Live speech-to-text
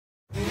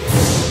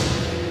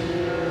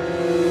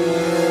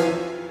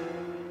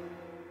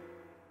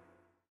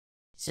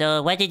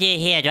So what to do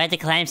here? Do I have to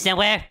climb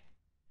somewhere?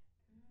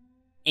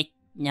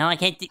 No, I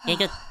can't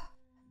go...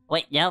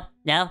 Wait, no.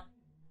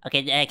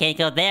 Okay, I can't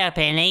go there,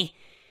 apparently.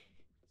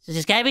 So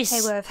there's gotta be,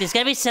 there's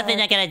gotta be something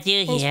I gotta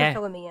do thanks here. for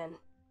filling me in.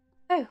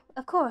 Oh,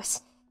 of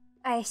course.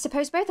 I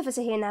suppose both of us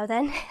are here now,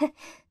 then.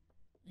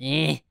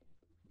 Yeah,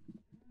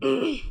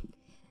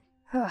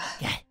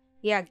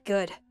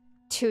 good.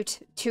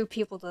 Two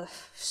people to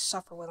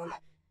suffer with them.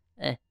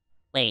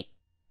 Wait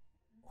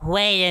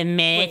a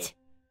minute. Wait.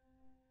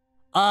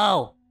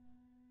 Oh,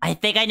 I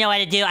think I know what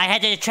to do. I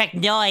had to attract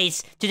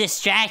noise to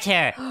distract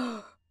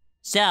her.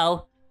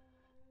 So,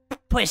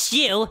 push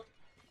you,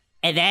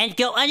 and then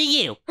go under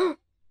you.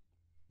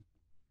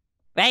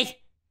 Right?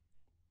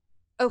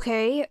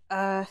 Okay,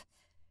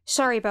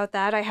 sorry about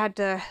that. I had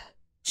to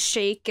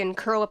shake and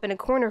curl up in a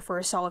corner for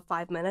a solid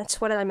 5 minutes.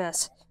 What did I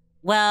miss?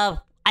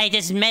 Well, I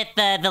just met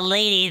the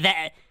lady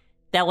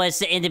that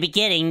was in the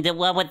beginning, the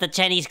one with the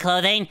Chinese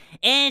clothing,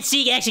 and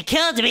she actually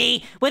killed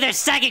me with her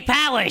psychic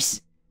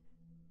powers.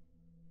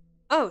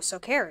 Oh, so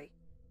Carrie.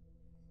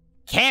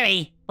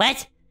 Carrie?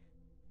 What?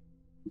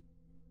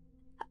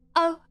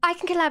 Oh, I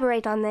can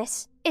collaborate on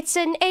this. It's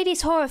an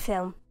 80s horror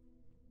film.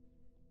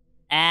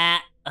 I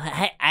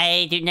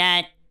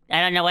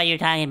don't know what you're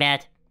talking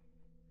about.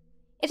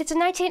 It's a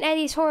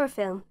 1980s horror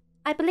film.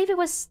 I believe it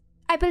was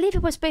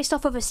based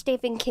off of a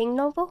Stephen King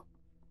novel.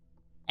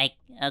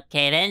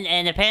 Okay then,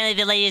 and apparently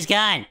the lady's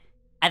gone.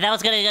 I thought I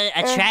was gonna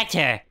attract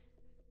her.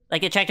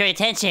 Like, attract her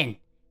attention.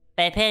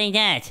 But apparently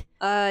not.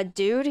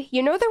 Dude,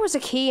 you know there was a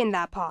key in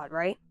that pod,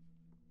 right?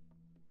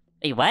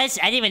 Wait, what?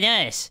 I didn't even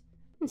notice.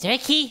 Is there a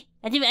key?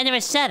 I never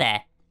saw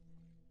that.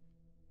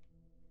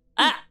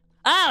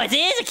 Oh, it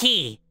is a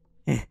key!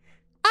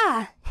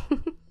 Ah!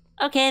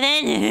 Okay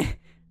then.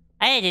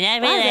 I did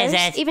not realize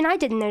that. Even I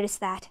didn't notice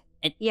that.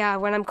 Yeah,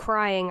 when I'm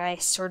crying, I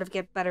sort of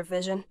get better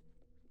vision.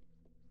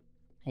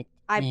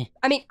 I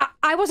mean,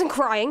 I wasn't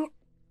crying.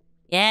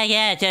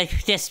 Yeah,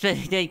 just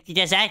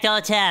act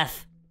all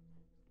tough.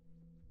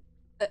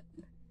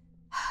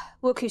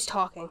 Look who's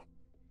talking.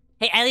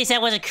 Hey, at least I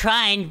wasn't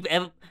crying.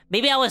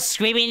 Maybe I was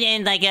screaming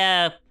in like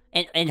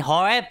in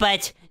horror,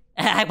 but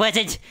I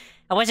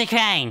wasn't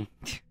crying.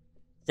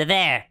 So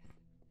there.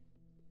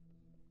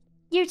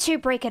 You two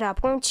break it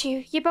up, won't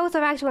you? You both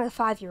are acting like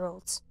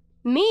 5-year-olds.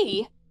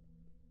 Me?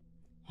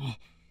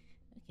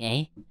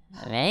 Okay,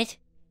 alright.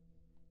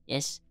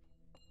 Yes.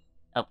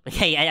 Oh,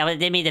 okay, I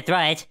didn't mean to throw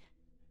it.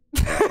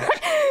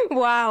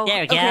 Wow.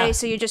 There we go. Okay,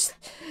 so you just...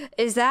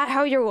 Is that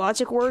how your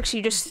logic works?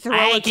 You just throw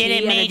I a key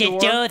didn't mean at a to door?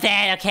 do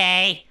that,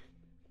 okay?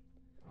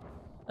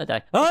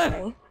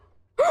 Oh!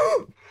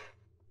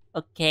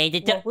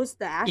 Okay, What was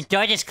that? the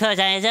door just closed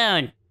on its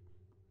own.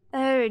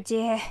 Oh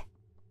dear.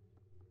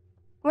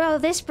 Well,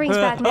 this brings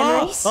back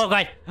memories. Oh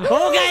god!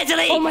 Oh god, it's a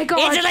lady! Oh my god!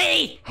 It's a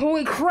lady!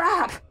 Holy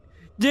crap!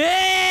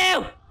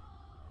 No!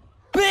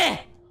 Bleh!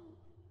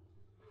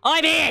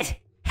 I'm it!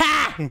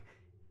 Ha!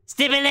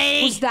 Stupid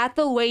lady! Was that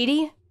the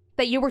lady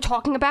that you were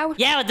talking about?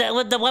 Yeah,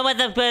 with the one with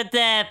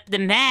the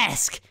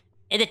mask.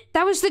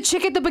 That was the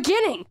chick at the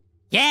beginning!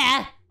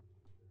 Yeah!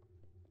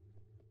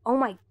 Oh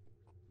my...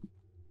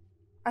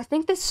 I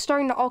think this is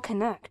starting to all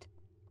connect.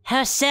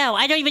 How so?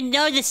 I don't even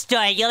know this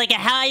story. You're like,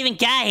 how I even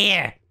got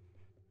here.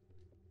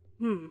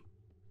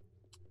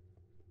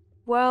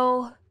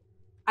 Well,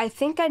 I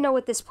think I know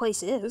what this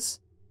place is.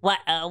 What?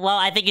 Well,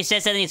 I think you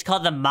said something. It's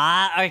called the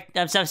Ma or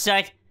of some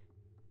sort.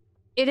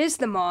 It is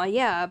the Maw,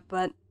 yeah,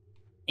 but...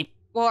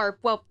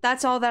 Well,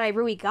 that's all that I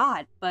really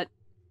got, but...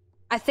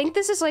 I think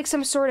this is like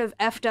some sort of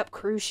effed up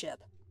cruise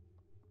ship.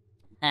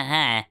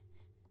 Uh-huh.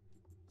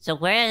 So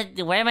where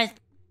am I?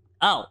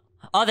 Oh,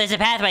 there's a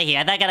pathway here.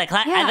 I thought I gotta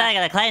climb. I thought I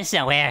gotta climb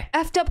somewhere.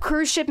 Effed up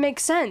cruise ship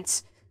makes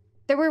sense.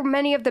 There were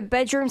many of the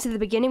bedrooms at the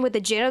beginning with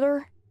the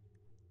janitor.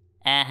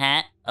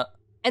 Uh-huh. Oh.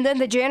 And then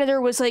the janitor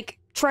was like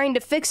trying to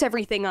fix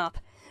everything up.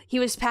 He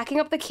was packing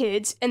up the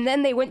kids, and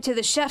then they went to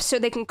the chef so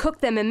they can cook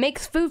them and make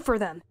food for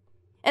them.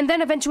 And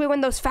then eventually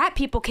when those fat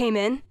people came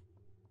in...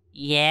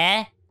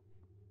 Yeah?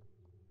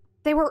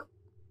 They were...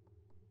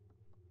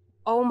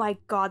 Oh my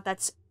god,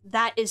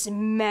 that is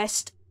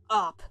messed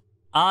up.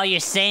 Oh, you're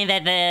saying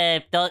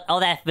that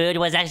all that food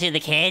was actually the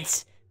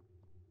kids?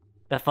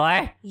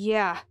 Before?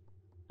 Yeah.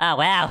 Oh,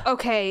 wow.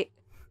 Okay.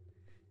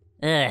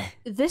 Ugh.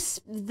 This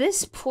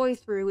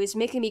playthrough is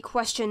making me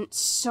question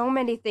so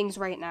many things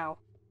right now.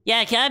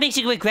 Yeah, it kinda makes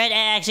you regret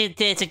actually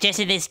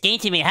suggesting this game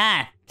to me,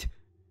 huh?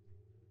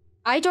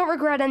 I don't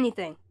regret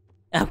anything.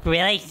 Oh,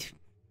 really?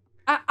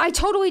 I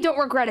totally don't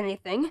regret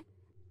anything.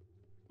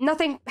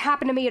 Nothing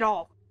happened to me at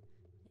all.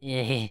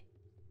 Where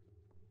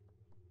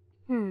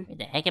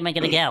the heck am I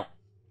gonna go?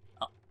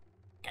 Oh.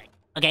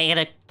 Okay, I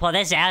gotta pull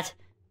this out.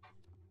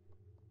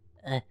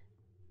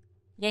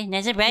 Okay,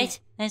 nice and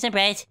bright. Nice and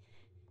bright.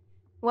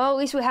 Well, at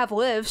least we have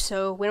Liv,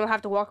 so we don't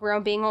have to walk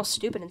around being all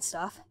stupid and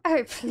stuff.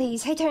 Oh,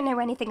 please, I don't know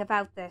anything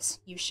about this.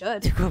 You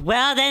should.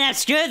 Well, then I'm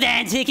screwed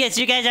then, because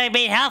you guys aren't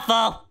being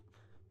helpful.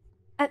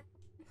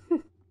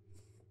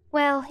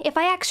 Well, if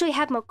I actually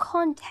had more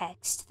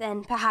context,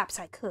 then perhaps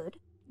I could.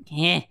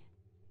 Yeah.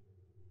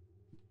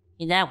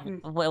 You know,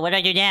 what do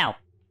I do now?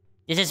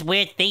 There's this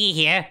weird thingy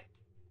here.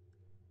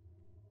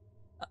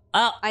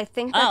 Oh. I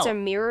think that's a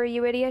mirror,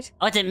 you idiot.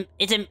 Oh,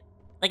 it's a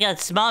like a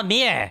small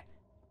mirror.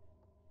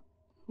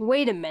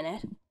 Wait a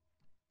minute.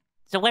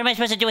 So what am I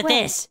supposed to do with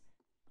this?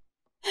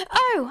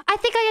 Oh, I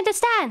think I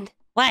understand.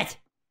 What?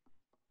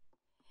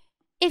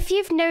 If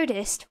you've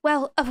noticed,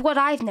 well, of what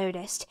I've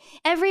noticed,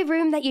 every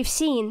room that you've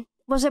seen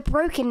was a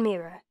broken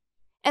mirror.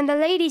 And the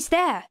lady's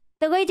there.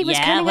 The lady was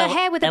combing her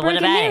hair with a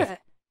broken mirror.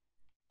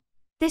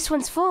 This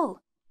one's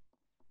full.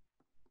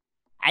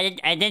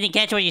 I didn't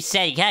catch what you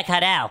said. You got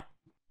cut out.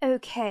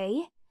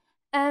 Okay.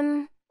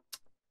 I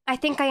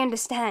think I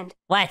understand.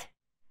 What?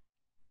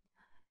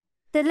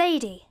 The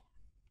lady.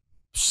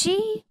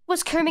 She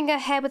was combing her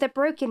hair with a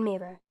broken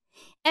mirror.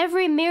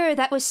 Every mirror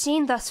that was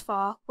seen thus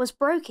far was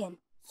broken.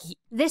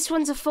 This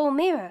one's a full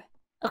mirror.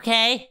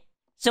 Okay.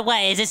 So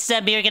what, is this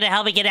mirror gonna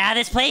help me get out of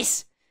this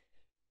place?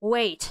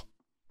 Wait.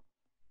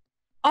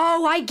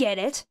 Oh, I get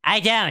it. I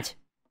don't.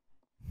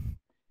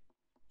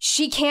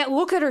 She can't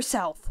look at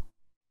herself.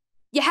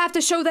 You have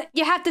to show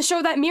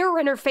that mirror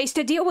in her face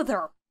to deal with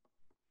her.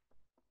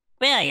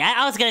 Really?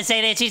 I was gonna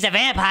say that she's a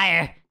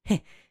vampire.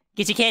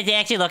 Cause she can't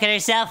actually look at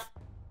herself.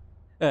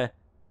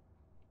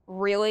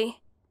 Really?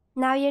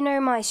 Now you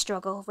know my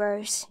struggle,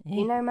 Rose.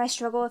 You know my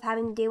struggle of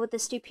having to deal with the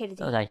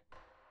stupidity. Oh, no.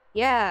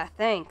 Yeah,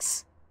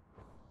 thanks.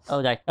 Oh,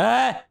 no.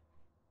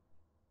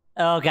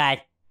 Oh,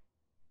 God.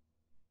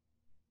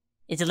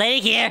 Is the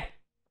lady here?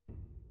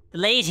 The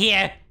lady's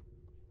here.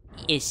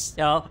 Is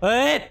so...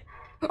 Wait,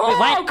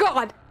 what?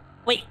 God!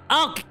 Wait,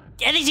 oh,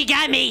 I think she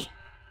got me.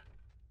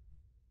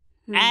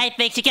 I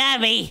think she got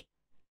me.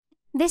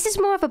 This is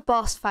more of a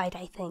boss fight,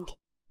 I think.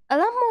 A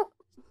lot more...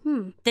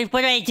 Then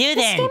what do I do then?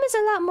 This game is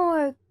a lot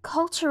more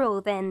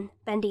cultural than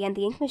Bendy and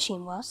the Ink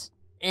Machine was.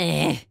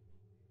 Okay,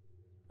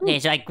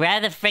 so I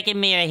grab the freaking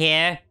mirror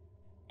here,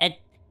 and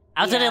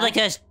I was gonna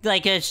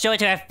show it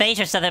to her face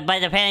or something,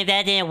 but apparently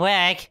that didn't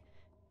work.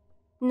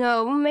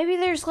 No, maybe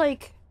there's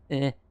like...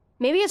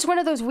 Maybe it's one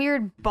of those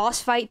weird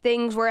boss fight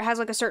things where it has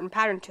like a certain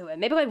pattern to it.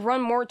 Maybe like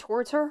run more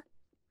towards her.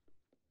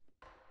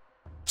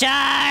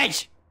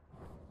 Charge!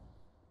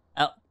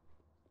 Oh,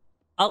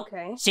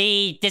 Okay.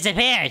 She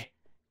disappeared.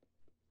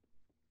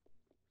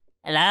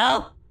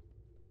 Hello?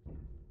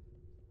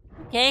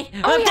 Okay.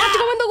 Oh, you have to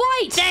go in the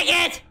light! Dang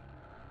it!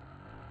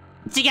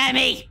 She got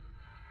me!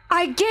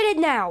 I get it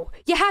now!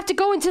 You have to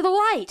go into the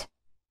light!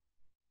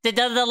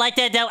 The light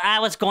that I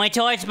was going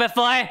towards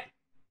before?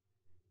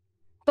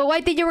 The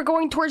light that you were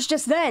going towards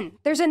just then.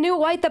 There's a new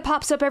light that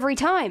pops up every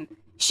time.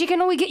 She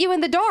can only get you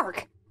in the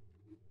dark.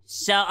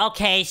 So,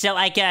 okay, so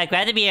I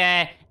grab the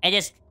mirror and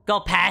just go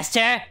past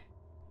her?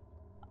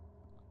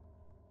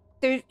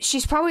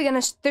 There's probably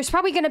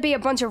gonna be a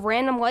bunch of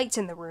random lights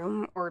in the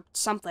room, or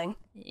something.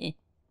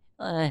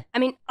 I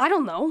mean, I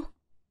don't know.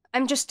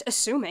 I'm just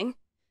assuming.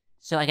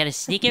 So I gotta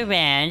sneak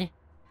around.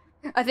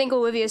 I think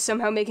Olivia's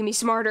somehow making me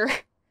smarter.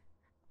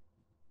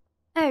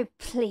 Oh,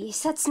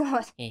 please, that's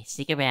not... Okay,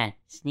 sneak around.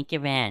 Sneak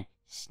around.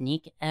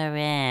 Sneak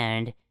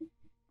around.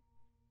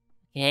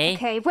 Okay?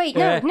 Okay, wait,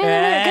 no,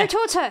 go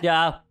towards her!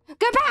 No.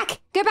 Go back!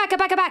 Go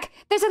back!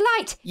 There's a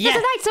light! Yeah.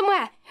 There's a light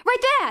somewhere!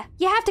 Right there!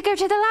 You have to go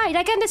to the light,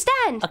 I can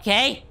understand!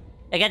 Okay.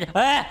 I got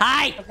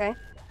hi! Okay.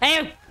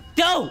 Hey,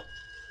 go!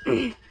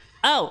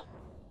 Oh.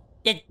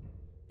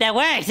 That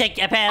works,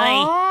 apparently.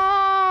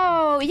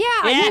 Oh,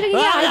 yeah,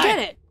 I get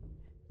it.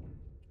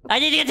 I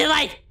need to get to the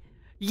light!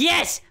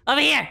 Yes! Over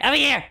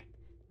here!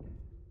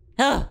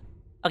 Oh.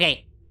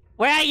 Okay.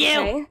 Where are you?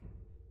 Okay.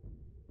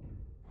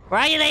 Where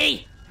are you,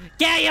 lady?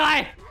 There you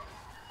are!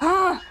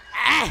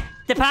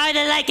 The power of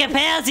the light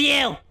compels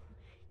you!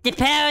 The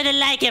power of the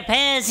light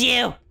compels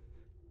you!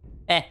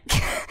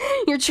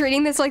 You're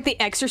treating this like The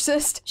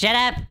Exorcist? Shut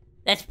up!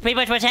 That's pretty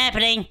much what's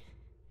happening.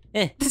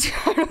 I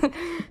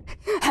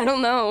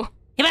don't know.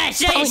 Come on,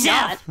 show Probably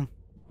yourself!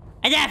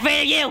 I'm not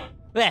afraid of you!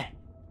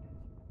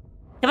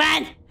 Come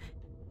on!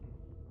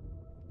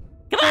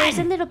 Come There's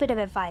a on! little bit of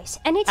advice.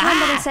 Anytime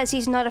that he says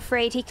he's not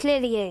afraid, he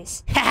clearly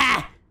is.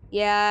 Haha!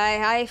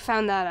 Yeah, I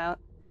found that out.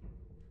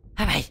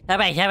 Alright.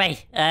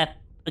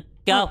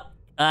 Go.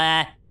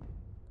 Where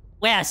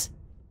else?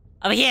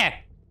 Over here.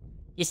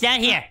 You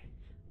stand here.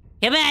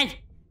 Come on,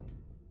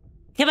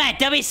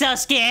 don't be so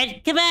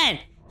scared. Come on.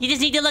 You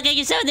just need to look at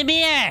yourself in the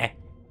mirror.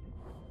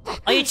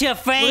 Are you too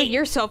afraid? Look at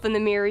yourself in the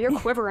mirror, you're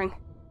quivering.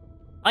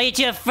 Are you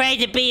too afraid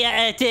to be,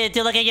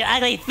 to look at your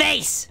ugly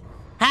face?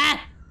 Huh?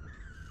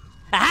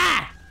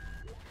 Aha!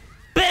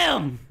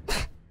 Boom!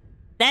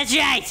 That's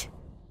right!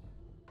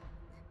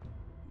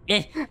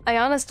 I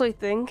honestly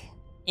think...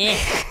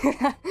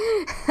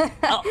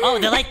 oh,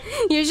 the light...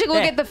 You should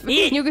look at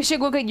you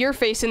should look at your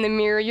face in the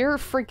mirror. You're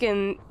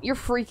freaking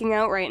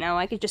out right now,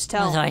 I could just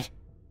tell. Oh, Lord.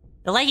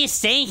 The light is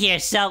staying here,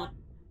 so...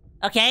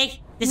 Okay,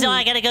 this is all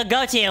I gotta go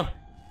to.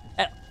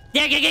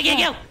 There,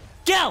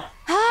 go!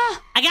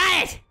 I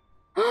got it!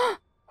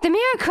 The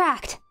mirror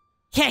cracked!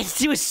 Yes,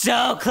 he was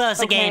so close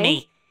to getting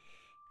me.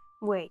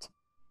 Wait.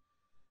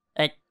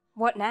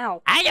 What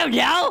now? I don't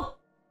know!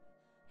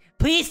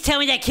 Please tell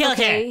me that killed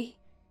her!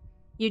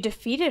 You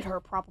defeated her,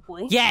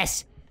 probably.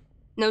 Yes!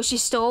 No,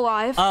 she's still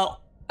alive. Oh,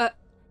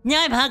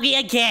 Now I'm hungry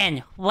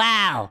again.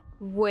 Wow.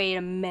 Wait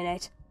a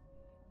minute.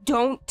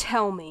 Don't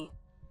tell me.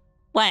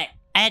 What?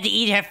 I had to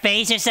eat her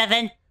face or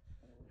something?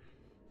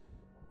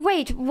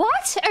 Wait,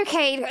 what?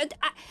 Okay,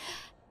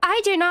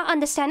 I do not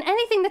understand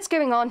anything that's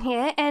going on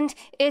here, and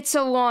it's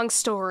a long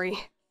story.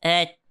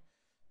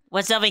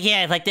 What's over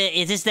here? Like,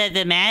 is this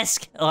the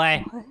mask? Or...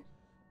 What?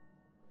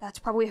 That's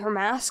probably her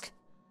mask.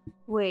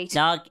 Wait.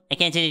 No, I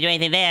can't seem to do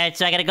anything there,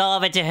 so I gotta go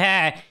over to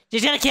her.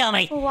 She's gonna kill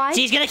me! What?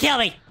 She's gonna kill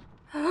me!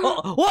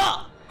 Oh,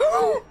 whoa!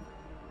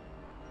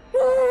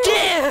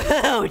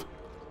 Dude!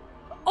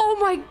 Oh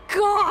my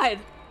god!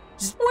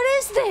 What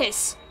is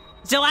this?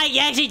 So I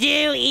actually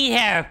do eat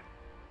her!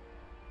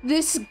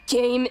 This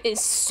game is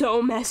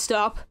so messed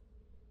up.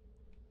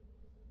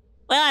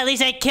 Well, at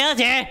least I killed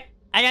her!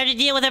 I don't have to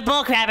deal with her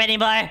bullcrap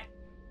anymore!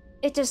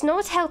 It does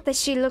not help that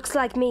she looks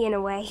like me in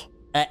a way.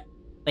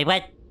 Wait,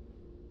 what?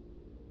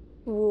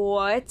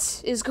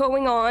 What is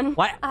going on?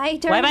 What? I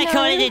don't know. Why am I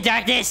going into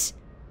darkness?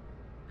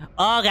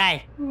 Oh,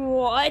 God.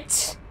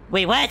 What?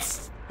 Wait,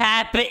 what's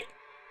happened?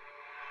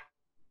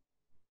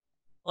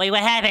 Wait,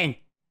 what happened?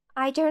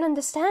 I don't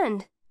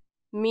understand.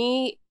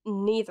 Me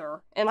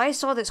neither. And I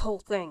saw this whole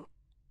thing.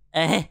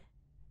 What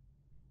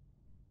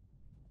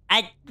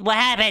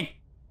happened?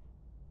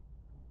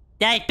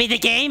 Did I beat the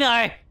game,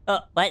 or... Oh,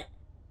 what?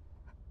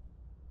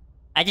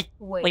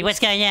 Wait, what's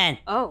going on?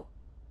 Oh,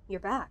 you're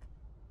back.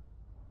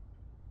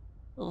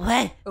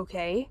 What?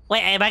 Okay.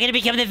 Wait, am I gonna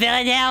become the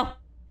villain now?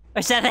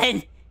 Or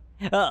something?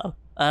 Oh.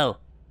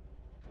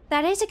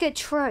 That is a good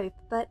trope,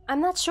 but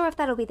I'm not sure if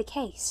that'll be the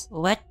case.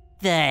 What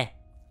the...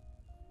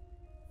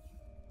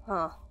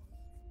 Huh.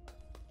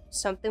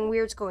 Something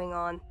weird's going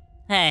on.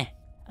 Huh.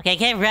 Okay, I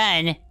can't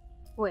run.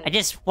 Wait. I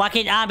just walk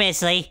in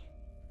ominously.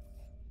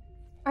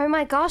 Oh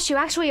my gosh, you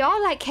actually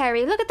are like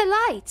Carrie. Look at the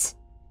lights.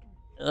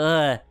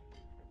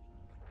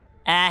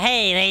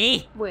 Hey,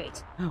 lady.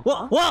 Wait.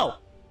 Whoa, whoa!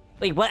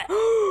 Wait, what?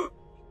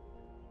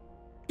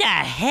 The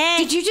heck?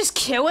 Did you just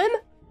kill him?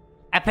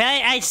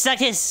 Apparently I sucked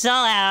his soul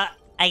out,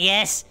 I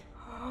guess.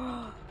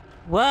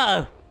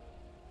 Whoa.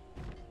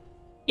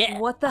 Yeah.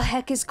 What the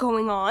heck is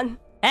going on?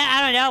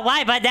 I don't know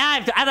why, but now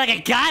I'm like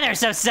a god or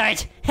some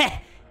sort.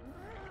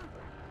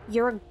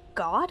 You're a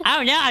god? I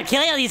don't know, I'm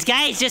killing all these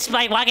guys just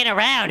by walking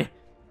around.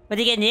 When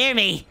they get near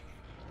me.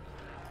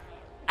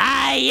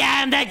 I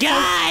am the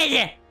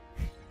god!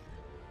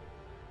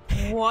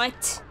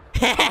 What?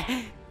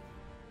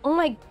 Oh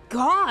my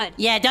god!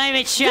 Yeah, don't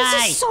even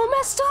try! This is so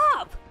messed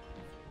up!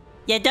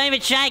 Yeah, don't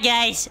even try,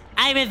 guys!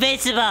 I'm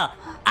invincible!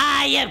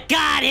 I am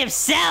God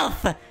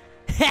himself!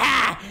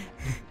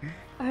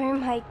 Oh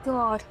my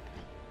god.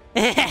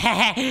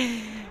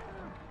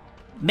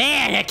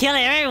 Man, they're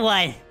killing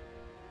everyone!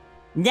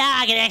 Now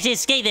I can actually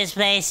escape this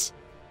place!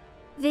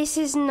 This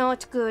is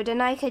not good,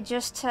 and I could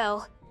just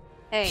tell.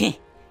 Hey,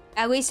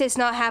 at least it's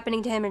not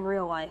happening to him in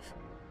real life.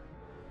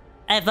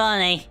 If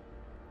only.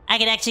 I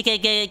could actually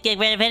get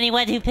rid of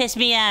anyone who pissed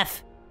me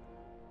off.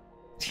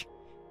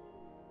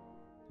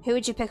 Who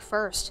would you pick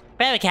first?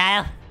 Brother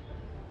Kyle.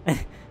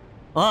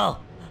 Oh,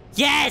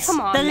 yes! Come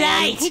on, the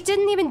man. light! He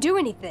didn't even do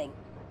anything.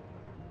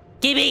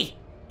 Give me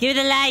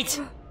the light!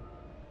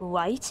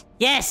 Light?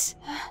 Yes!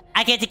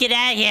 I get to get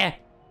out of here!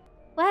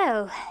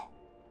 Well,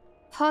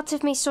 part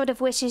of me sort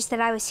of wishes that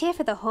I was here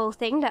for the whole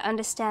thing to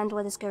understand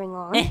what is going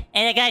on. And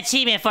I got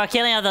achievement for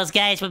killing all those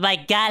guys with my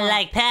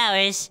godlike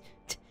powers.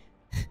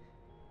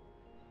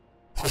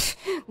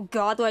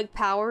 Godlike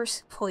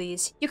powers?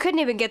 Please. You couldn't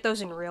even get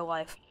those in real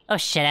life. Oh,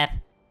 shut up.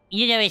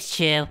 You know it's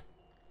true.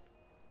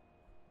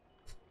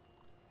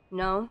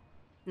 No,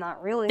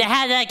 not really. Then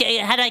how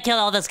did I kill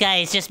all those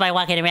guys just by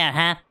walking around,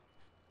 huh?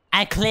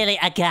 I'm clearly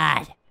a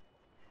god.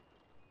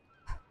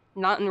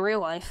 Not in real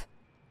life.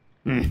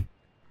 Oh,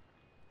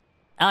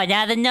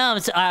 now the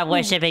gnomes are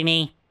worshipping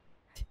me.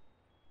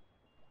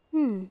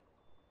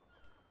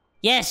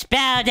 Yes,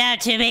 bow down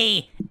to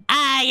me.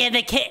 I am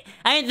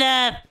I'm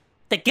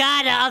the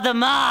god of the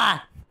maw.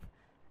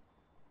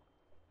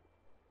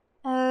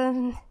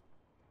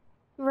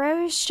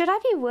 Rose, should I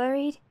be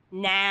worried?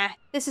 Nah,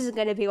 this isn't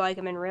gonna be like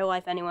him in real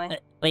life anyway.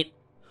 Wait.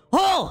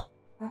 Oh!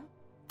 Huh?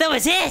 That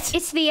was it!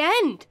 It's the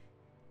end!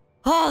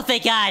 Oh,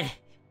 thank God!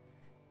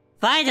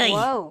 Finally!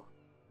 Whoa.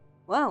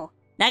 Whoa.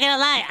 Not gonna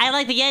lie, I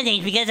like the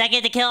ending because I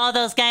get to kill all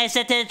those guys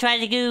that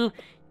tried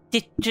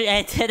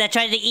that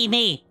tried to eat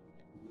me.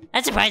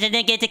 I'm surprised I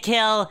didn't get to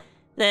kill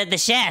the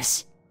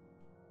chefs.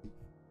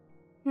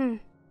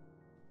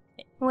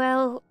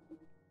 Well,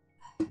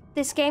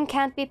 this game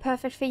can't be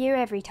perfect for you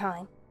every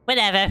time.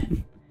 Whatever.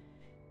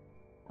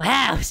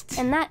 Wow.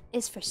 And that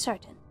is for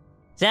certain.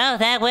 So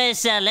that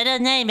was Little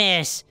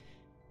Nightmares.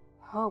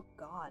 Oh,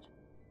 God.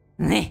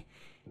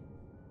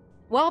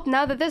 Well,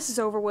 now that this is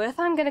over with,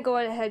 I'm gonna go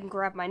ahead and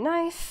grab my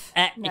knife.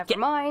 Never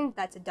mind,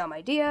 that's a dumb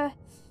idea.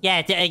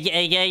 Yeah,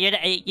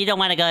 you don't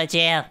want to go to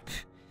jail.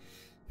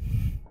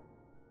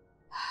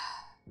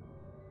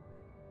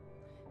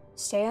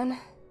 Stan,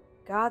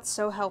 God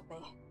so help me.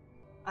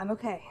 I'm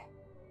okay.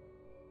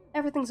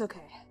 Everything's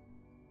okay.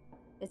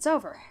 It's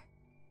over.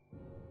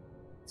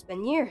 It's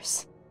been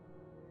years.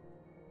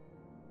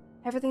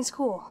 everything's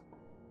cool.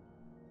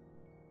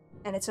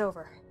 And it's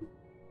over.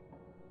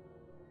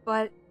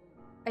 But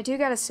I do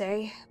gotta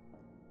say,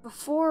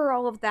 before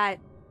all of that,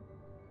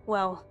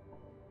 well,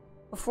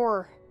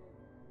 before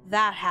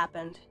that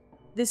happened,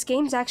 this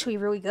game's actually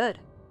really good.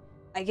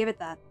 I give it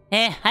that.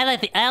 Yeah, I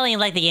only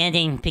like the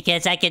ending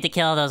because I get to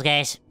kill all those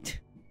guys.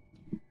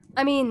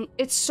 I mean,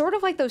 it's sort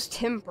of like those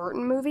Tim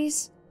Burton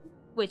movies,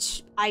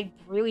 which I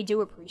really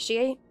do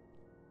appreciate.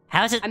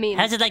 How's it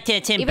like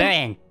to Tim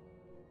Burton?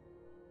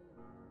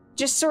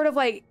 Just sort of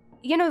like,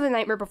 you know, The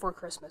Nightmare Before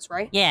Christmas,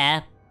 right?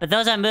 Yeah, but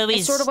those are movies.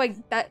 It's sort of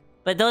like that.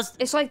 But those.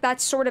 It's like that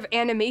sort of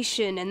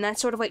animation and that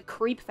sort of like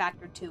creep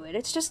factor to it.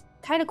 It's just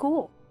kind of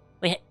cool.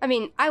 Wait. I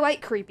mean, I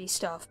like creepy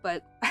stuff,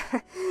 but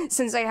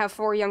since I have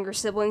 4 younger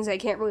siblings, I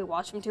can't really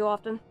watch them too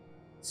often.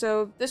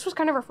 So this was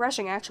kind of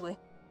refreshing, actually.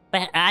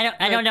 But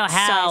I don't know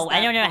how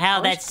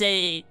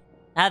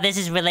how this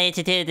is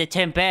related to the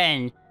Tim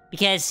Burton,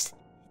 because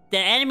the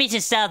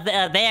animation stuff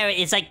there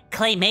is like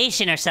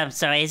claymation or some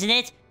sort, isn't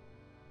it?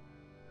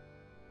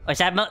 Or is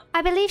that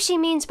I believe she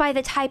means by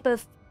the type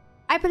of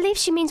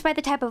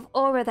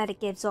aura that it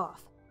gives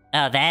off.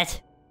 Oh,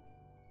 that?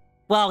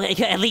 Well,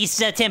 at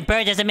least Tim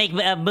Burton doesn't make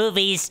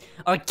movies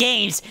or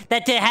games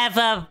that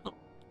have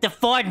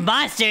deformed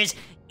monsters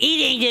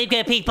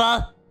eating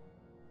people.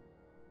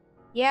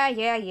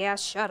 Yeah,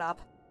 shut up.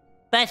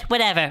 But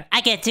whatever,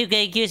 I get to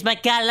use my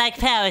godlike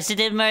powers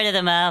to murder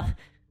them all.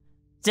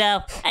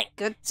 So,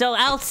 good. So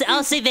I'll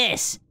say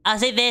this. I'll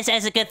say this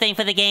as a good thing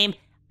for the game.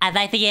 I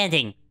like the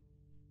ending.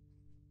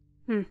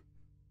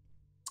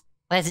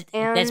 That's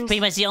pretty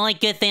much the only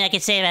good thing I can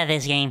say about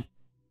this game.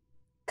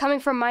 Coming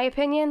from my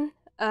opinion,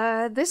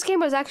 this game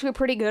was actually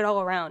pretty good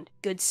all around.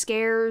 Good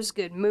scares,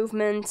 good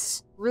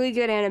movements, really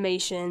good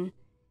animation,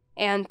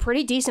 and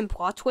pretty decent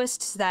plot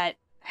twists that,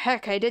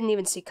 heck, I didn't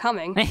even see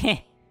coming.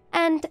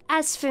 And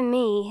as for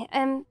me,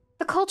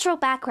 the cultural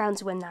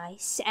backgrounds were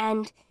nice,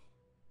 and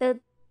the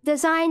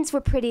designs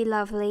were pretty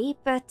lovely,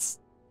 but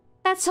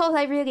that's all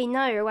I really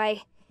know.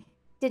 I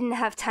didn't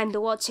have time to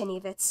watch any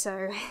of it,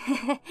 so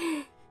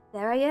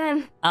there I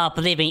am. Oh,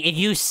 believe me, if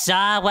you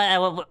saw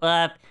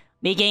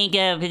me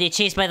getting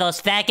chased by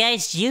those fat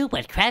guys, you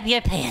would crap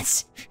your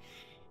pants.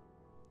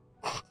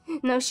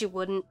 No, she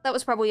wouldn't. That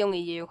was probably only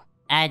you.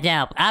 I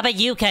know. How about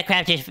you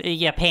crap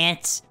your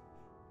pants?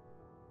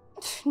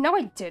 No,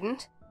 I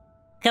didn't.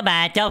 Come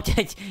on, don't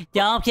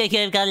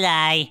go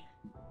lie.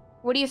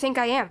 What do you think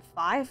I am,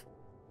 5?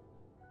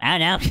 I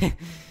don't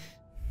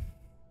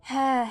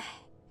know.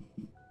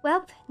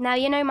 Well, now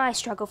you know my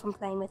struggle from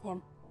playing with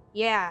him.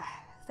 Yeah,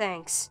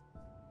 thanks.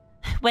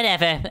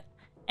 Whatever.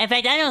 In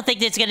fact, I don't think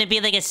there's gonna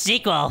be like a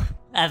sequel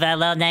of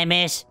Little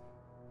Nightmares.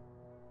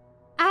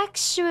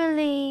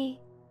 Actually...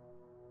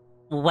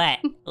 What?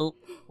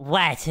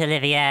 What,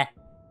 Olivia?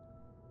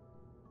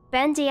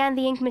 Bendy and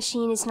the Ink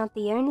Machine is not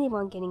the only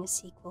one getting a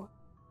sequel.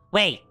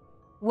 Wait.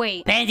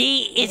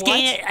 Bendy is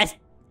getting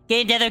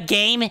another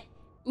game?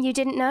 You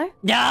didn't know?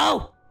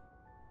 No!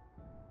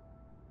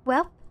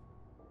 Well,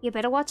 you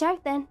better watch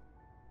out then.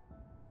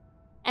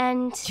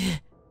 And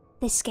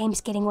this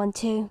game's getting one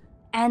too.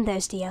 And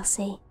there's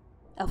DLC,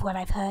 of what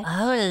I've heard.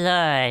 Oh,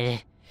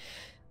 Lord.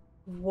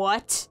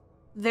 What?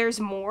 There's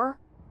more?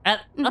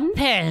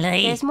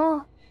 Apparently. There's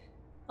more.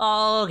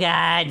 Oh,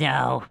 God,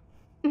 no.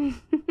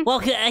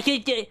 Well, I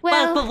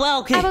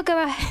will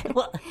go ahead.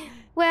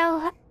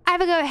 Well, I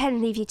will go ahead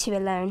and leave you two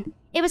alone.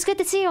 It was good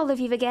to see all of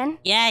you again.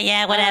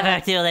 Yeah,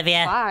 whatever, too,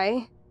 Olivia.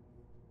 Bye.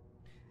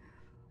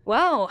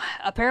 Well,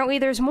 apparently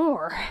there's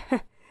more.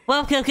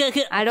 Well,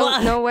 I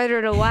don't know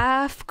whether to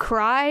laugh,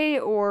 cry,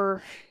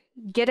 or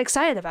get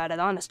excited about it,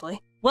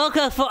 honestly. Well,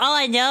 for all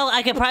I know,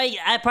 I'm probably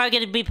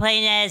gonna be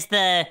playing as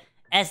the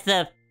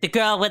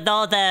girl with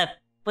all the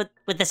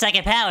with the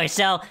second power,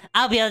 so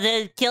I'll be able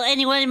to kill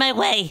anyone in my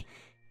way.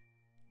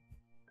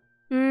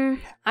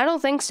 I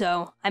don't think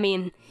so. I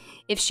mean,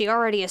 if she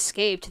already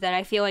escaped, then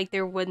I feel like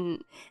there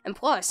wouldn't... And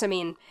plus, I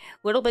mean,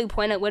 Little Big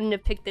Planet wouldn't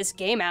have picked this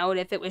game out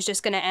if it was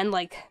just gonna end,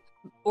 like...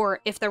 Or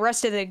if the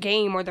rest of the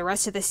game or the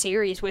rest of the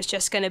series was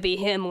just gonna be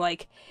him,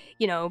 like,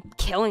 you know,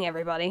 killing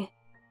everybody.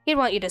 He'd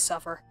want you to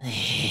suffer.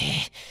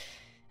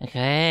 Of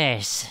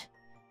course.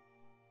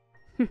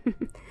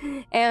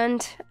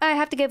 And I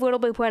have to give Little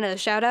Big Planet a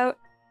shout-out.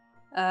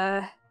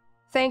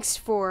 Thanks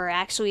for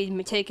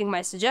actually taking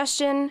my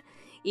suggestion,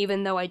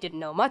 even though I didn't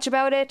know much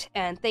about it,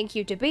 and thank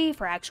you to B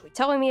for actually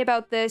telling me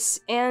about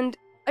this, and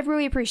I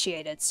really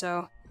appreciate it,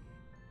 so...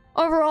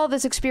 Overall,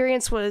 this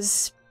experience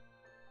was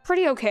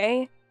pretty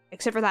okay,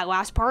 except for that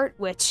last part,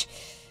 which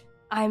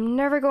I'm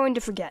never going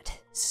to forget,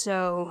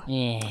 so...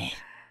 Yeah.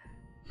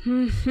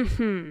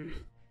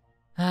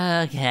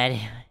 Oh, God.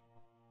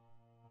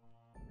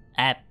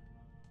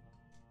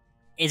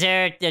 Is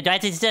there... Do I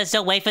have to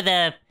still wait for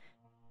the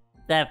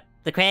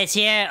credits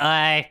here,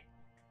 or...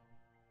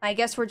 I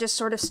guess we're just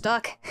sort of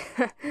stuck.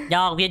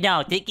 No.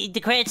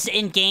 The credits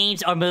in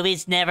games or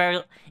movies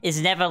never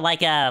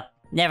like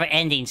never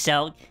ending,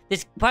 so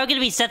there's probably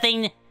gonna be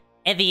something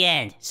at the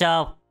end,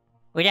 so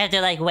we'd have to,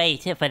 like,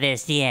 wait for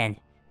this, the end.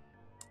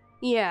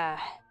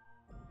 Yeah.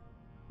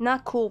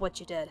 Not cool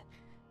what you did.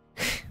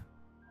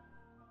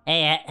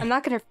 Hey, I'm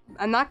not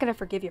gonna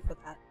forgive you for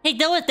that. hey,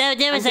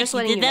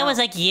 that was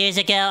like years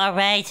ago,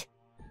 alright?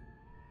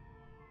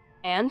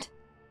 And?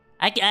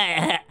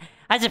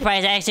 I'm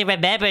surprised I actually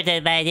remembered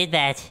that I did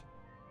that.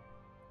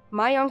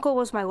 My uncle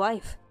was my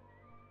life.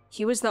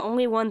 He was the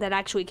only one that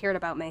actually cared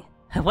about me.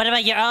 What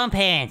about your own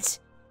parents?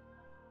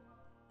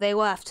 They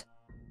left.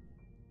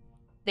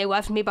 They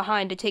left me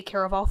behind to take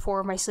care of all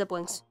 4 of my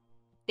siblings.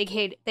 They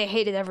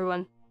hated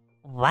everyone.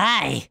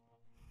 Why?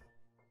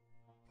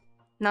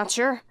 Not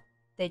sure.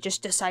 They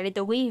just decided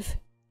to leave.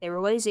 They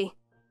were lazy.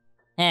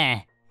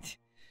 Huh.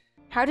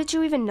 How did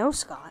you even know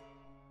Scott?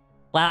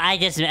 Well, I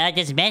just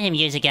met him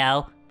years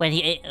ago when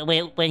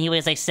he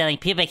was like selling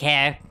pubic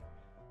hair.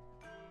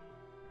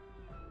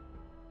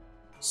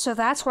 So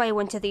that's why I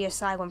went to the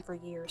asylum for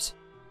years.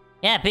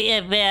 Yeah,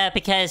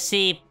 because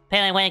he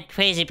apparently went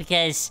crazy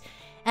because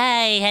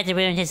I had to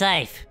ruin his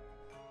life.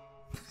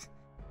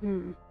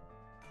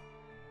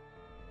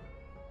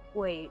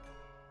 Wait.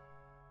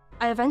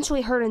 I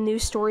eventually heard a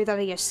news story that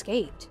he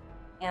escaped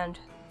and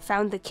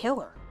found the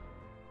killer.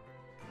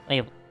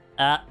 Wait,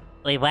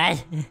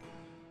 what?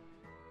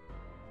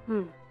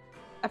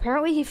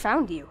 Apparently he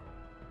found you.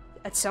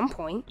 At some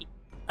point.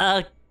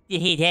 Oh,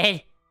 he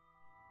did?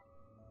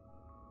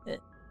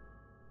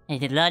 He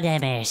did Little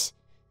Nightmares.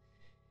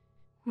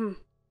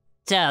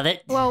 So,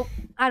 well,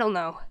 I don't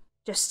know.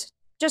 Just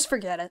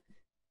forget it.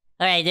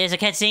 Alright, there's a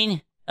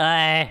cutscene?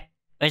 Or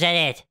is that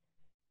it?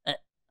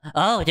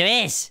 Oh,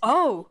 there is!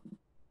 Oh!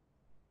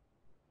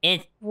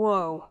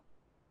 Whoa.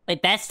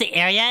 Wait, that's the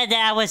area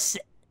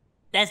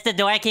that's the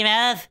door I came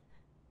out of?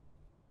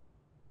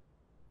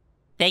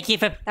 Thank you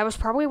for... That was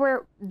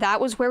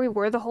where we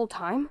were the whole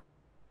time?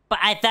 But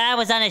I thought I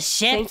was on a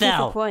ship, though. Thank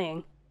you for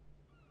playing.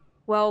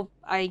 Well,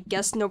 I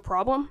guess no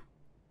problem.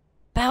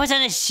 But I was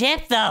on a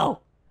ship,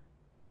 though!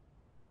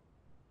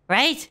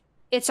 Right?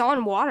 It's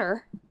on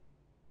water.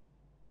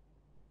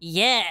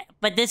 Yeah,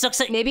 but this looks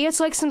like... Maybe it's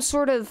like some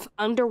sort of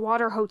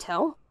underwater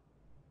hotel?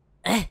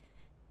 But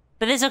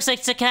this looks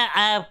like some kind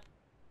of,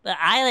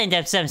 island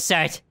of some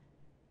sort.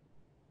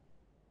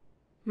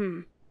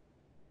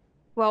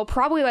 Well,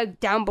 probably like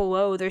down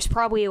below, there's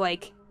probably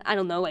like, I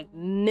don't know, like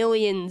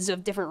millions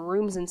of different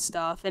rooms and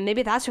stuff, and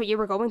maybe that's what you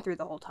were going through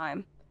the whole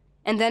time.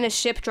 And then a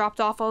ship dropped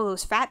off all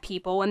those fat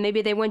people, and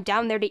maybe they went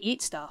down there to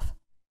eat stuff.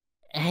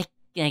 I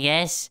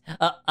guess.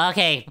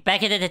 Okay,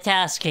 back into the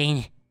title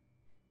screen.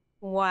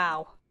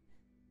 Wow.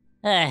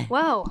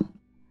 Well,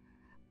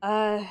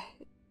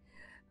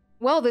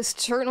 this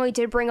certainly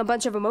did bring a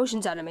bunch of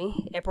emotions out of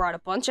me. It brought a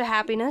bunch of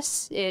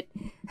happiness. It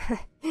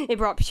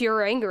brought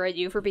pure anger at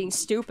you for being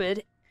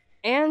stupid.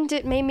 And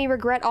it made me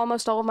regret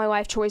almost all of my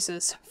life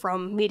choices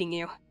from meeting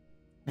you.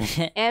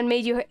 and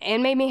made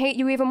me hate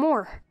you even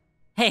more.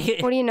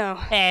 Hey, what do you know?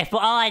 Hey,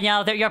 for all I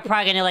know, you're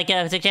probably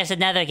gonna suggest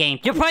another game.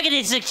 You're probably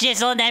gonna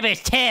suggest Little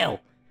Nightmares 2!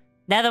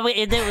 Now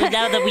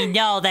that we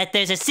know that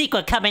there's a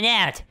sequel coming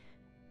out.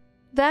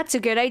 That's a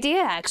good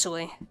idea,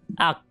 actually.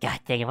 Oh, god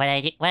dang it, why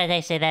did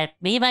I say that?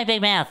 Me and my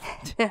big mouth.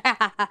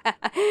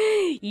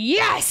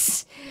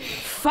 Yes!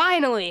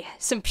 Finally!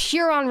 Some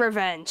pure-on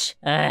revenge.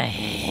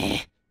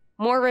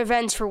 More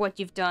revenge for what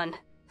you've done.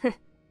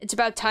 It's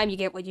about time you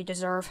get what you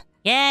deserve.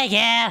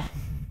 Yeah.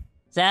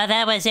 So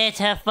that was it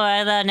for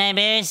Little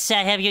Nightmares.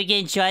 I hope you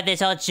enjoyed this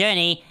whole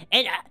journey.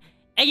 And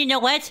you know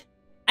what?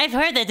 I've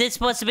heard that this is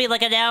supposed to be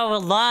like an hour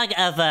long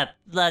of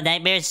Little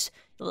Nightmares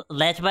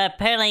left, but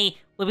apparently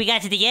when we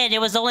got to the end,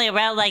 it was only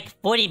around like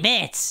 40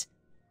 minutes.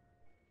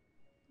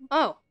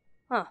 Oh,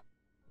 huh.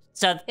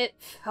 So it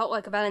felt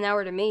like about an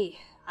hour to me.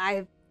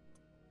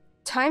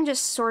 Time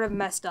just sort of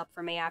messed up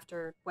for me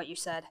after what you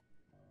said.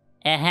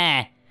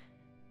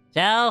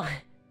 So,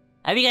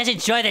 hope you guys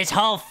enjoyed this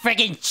whole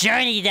freaking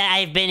journey that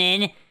I've been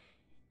in.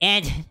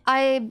 And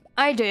I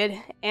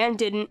did and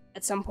didn't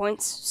at some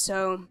points,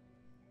 so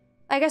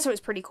I guess it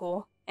was pretty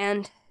cool.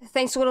 And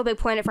thanks to Little Big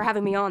Planet for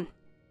having me on.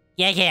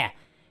 Yeah.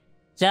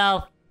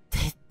 So,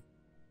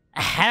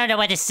 I don't know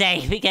what to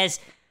say,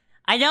 because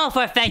I know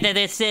for a fact that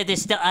there's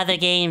still other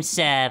games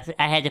I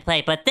had to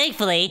play, but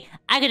thankfully,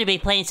 I'm going to be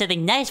playing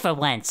something nice for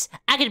once.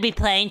 I'm going to be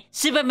playing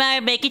Super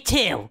Mario Maker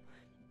 2,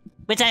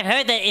 which I've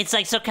heard that it's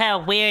like some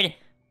kind of weird,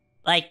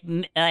 like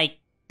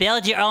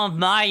build your own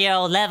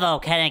Mario level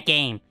kind of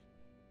game,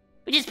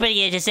 which is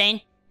pretty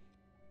interesting.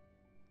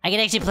 I can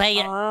actually play...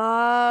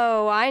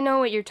 Oh, I know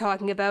what you're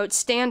talking about.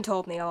 Stan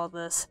told me all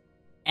this.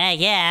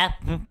 Yeah.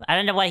 I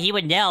don't know what he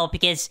would know,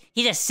 because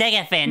he's a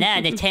Sega fan, not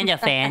a Nintendo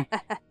fan.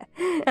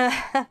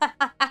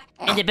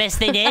 And the best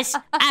thing is,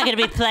 I'm gonna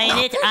be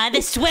playing it on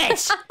the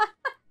Switch!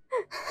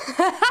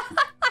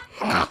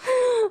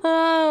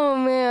 Oh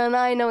man,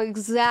 I know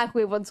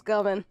exactly what's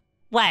coming.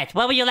 What?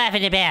 What were you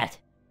laughing about?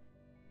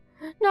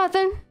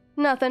 Nothing.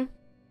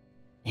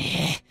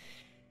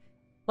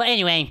 Well,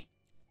 anyway,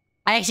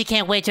 I actually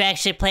can't wait to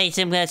actually play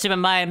some Super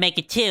Mario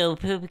Maker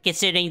 2,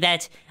 considering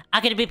that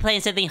I'm gonna be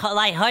playing something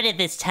lighthearted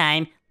this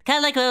time. Kind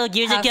of like a little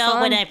years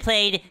ago when I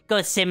played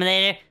Ghost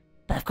Simulator.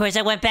 But of course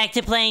I went back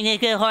to playing the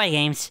good horror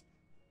games.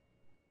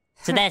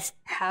 So that's...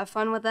 Have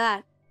fun with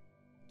that.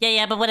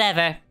 Yeah, but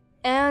whatever.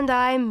 And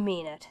I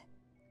mean it.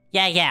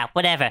 Yeah,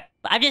 whatever.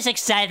 But I'm just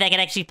excited that I can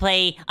actually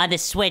play on the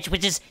Switch,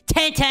 which is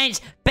 10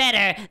 times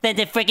better than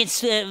the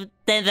freaking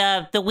than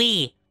the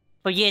Wii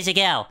from years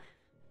ago.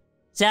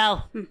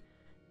 So,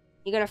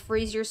 You gonna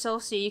freeze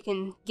yourself so you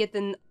can get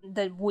the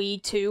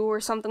Wii 2 or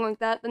something like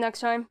that the next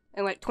time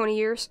in like 20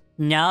 years?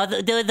 no,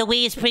 the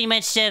Wii is pretty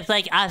much just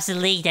like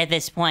obsolete at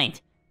this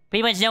point.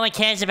 Pretty much no one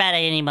cares about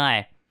it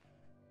anymore.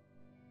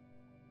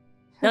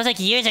 That was like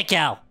years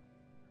ago.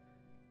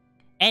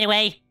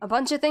 Anyway. A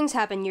bunch of things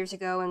happened years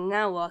ago, and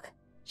now look.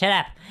 Shut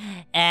up.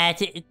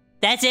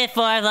 That's it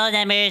for Little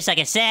Nightmares. Like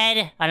I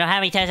said, I don't know how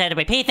many times I have to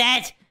repeat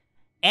that.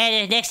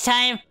 And next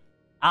time,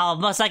 I'll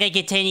most likely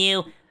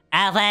continue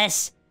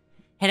Atlas,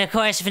 and of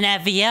course FNAF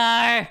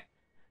VR.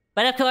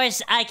 But of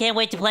course, I can't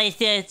wait to play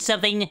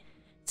something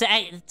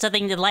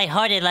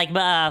lighthearted like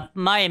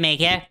Mario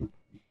Maker.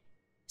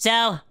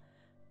 So,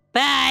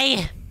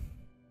 bye.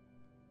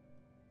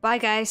 Bye,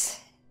 guys.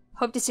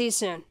 Hope to see you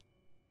soon.